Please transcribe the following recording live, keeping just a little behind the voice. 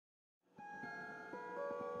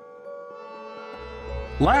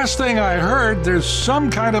Last thing I heard, there's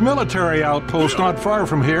some kind of military outpost not far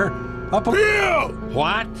from here. Up a— Bill!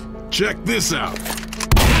 What? Check this out.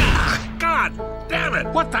 God damn it!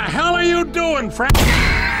 What the hell are you doing, Frank? What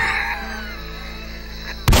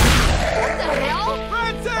the hell?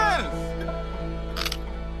 Francis!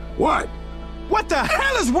 What? What the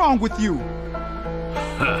hell is wrong with you?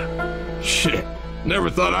 Huh. Shit.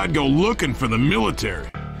 Never thought I'd go looking for the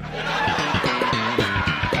military.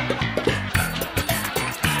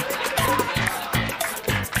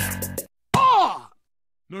 Oh!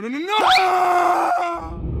 No, no, no, no!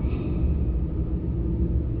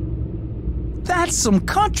 That's some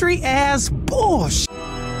country-ass bullshit.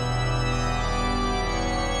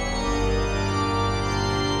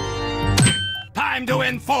 Time to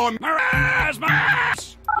inform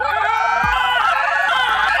Marasmus!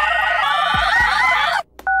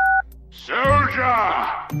 Soldier!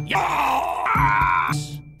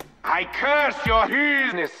 Yes! I curse your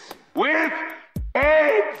business with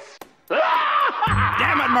AIDS!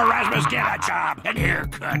 Damn it, Marasmus, get a job! And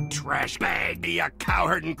haircut, trash bag, be a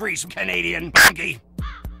cowherd and grease Canadian monkey.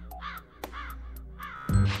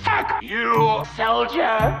 Fuck you,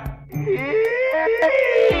 soldier!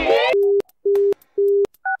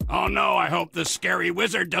 Oh no, I hope the scary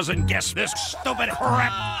wizard doesn't guess this stupid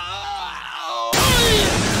crap.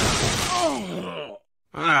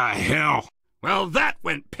 Ah, hell. Well, that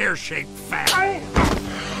went pear-shaped fast.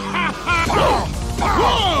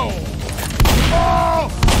 Whoa!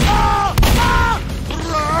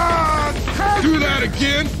 Do that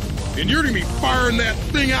again, and you're gonna be firing that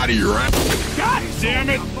thing out of your ass. God damn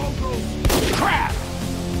it! Crap!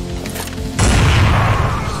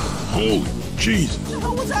 Holy Jesus.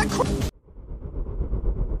 What was that crap?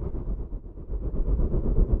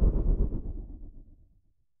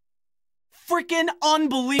 Freaking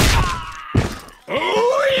unbelievable!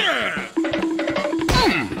 Oh, yeah!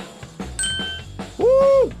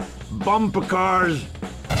 Woo! Bumper cars.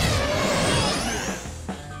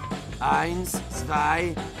 1, 2,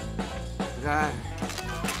 3.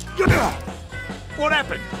 What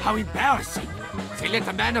happened? How embarrassing! They let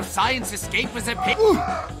a man of science escape with a pig.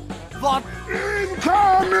 What?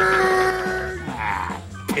 Incoming!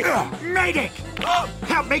 Medic!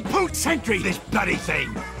 Help me boot sentry this bloody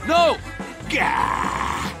thing! No!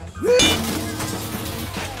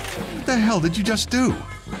 What the hell did you just do?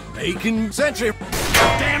 Making sentry.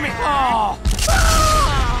 Damn it! Oh!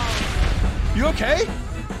 You okay?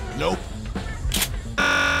 Nope.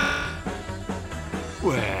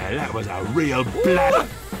 Well, that was a real blood.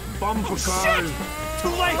 Bumper cars. Too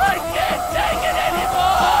late! I can't take it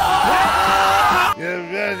anymore!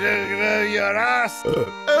 Your ass!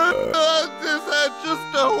 This is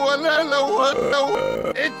just a one and a one.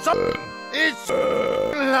 It's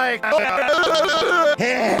like...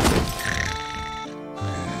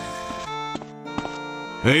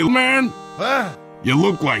 Hey, man. You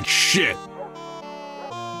look like shit.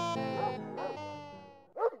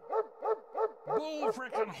 Bull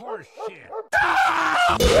frickin' horse shit.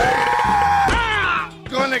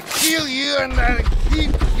 Gonna kill you and I'll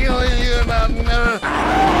keep killing you and I'll never...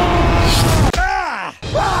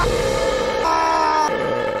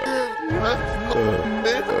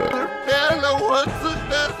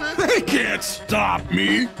 They can't stop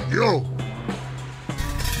me. Yo.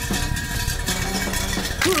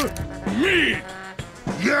 Me.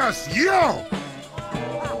 Yes, yo.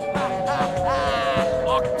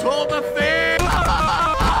 Oktoberfest!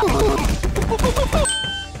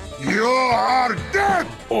 You are dead.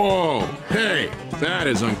 Oh, hey, that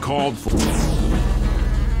is uncalled for.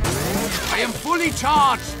 I am fully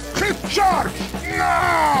charged! Keep charge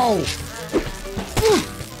now.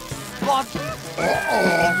 What?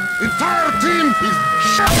 Entire team is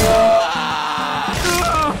shot.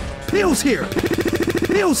 Pills here!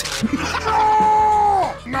 Pills!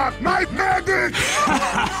 No! Not my medic!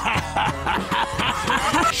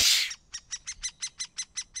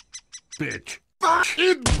 Bitch. Fuck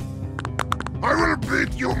it! I will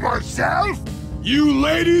beat you myself! You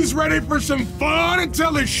ladies ready for some fun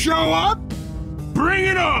until they show up? Bring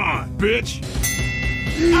it on, bitch!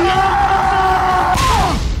 Yeah!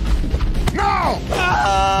 No!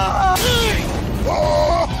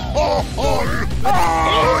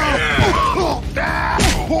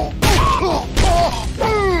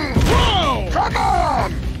 Come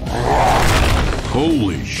on!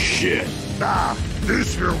 Holy shit. Ah,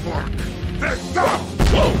 this will work. Let's go!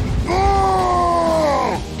 Whoa!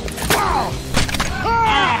 Oh! Wow!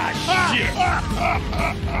 Ah, shit!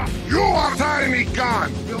 You are tiny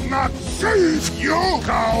gun! Will not save you,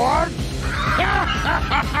 coward!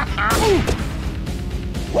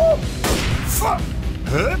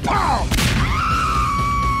 Pow!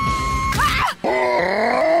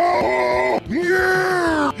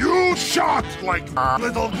 like a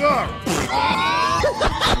little girl.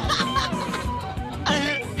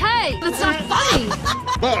 Hey, that's not funny.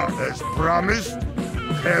 But as promised,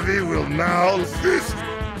 Heavy will now fist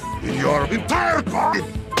in your entire body.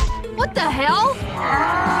 What the hell?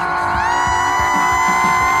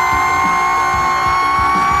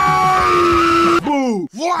 Boo!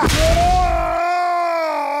 What?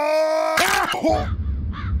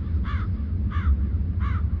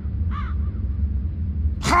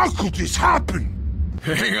 How could this happen?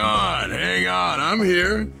 Hang on, I'm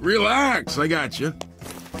here. Relax, I got you.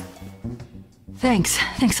 Thanks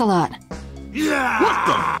a lot.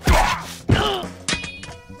 Yeah!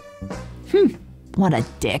 What a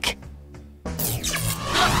dick.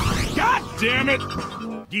 God damn it!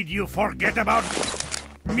 Did you forget about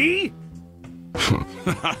me?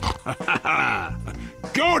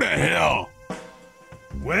 Go to hell!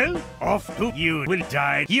 Well, off to you will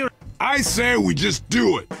die here. I say we just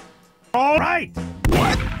do it. All right.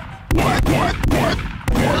 What?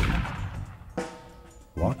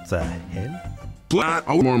 What the hell? Flat,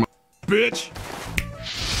 I'll warm up. Bitch!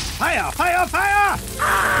 Fire! Fire! Fire!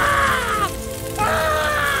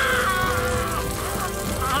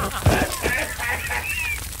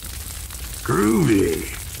 Groovy.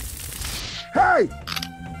 Hey!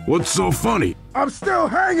 What's so funny? I'm still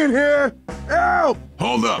hanging here! Help!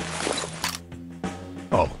 Hold up.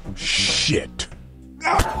 Oh, shit.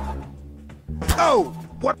 Oh!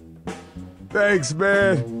 What? Thanks,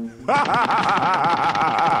 man.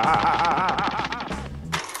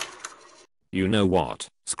 You know what?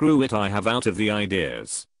 Screw it, I have out of the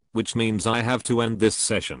ideas. Which means I have to end this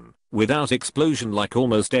session without explosion like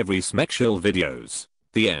almost every Smexual videos.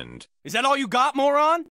 The end. Is that all you got, moron?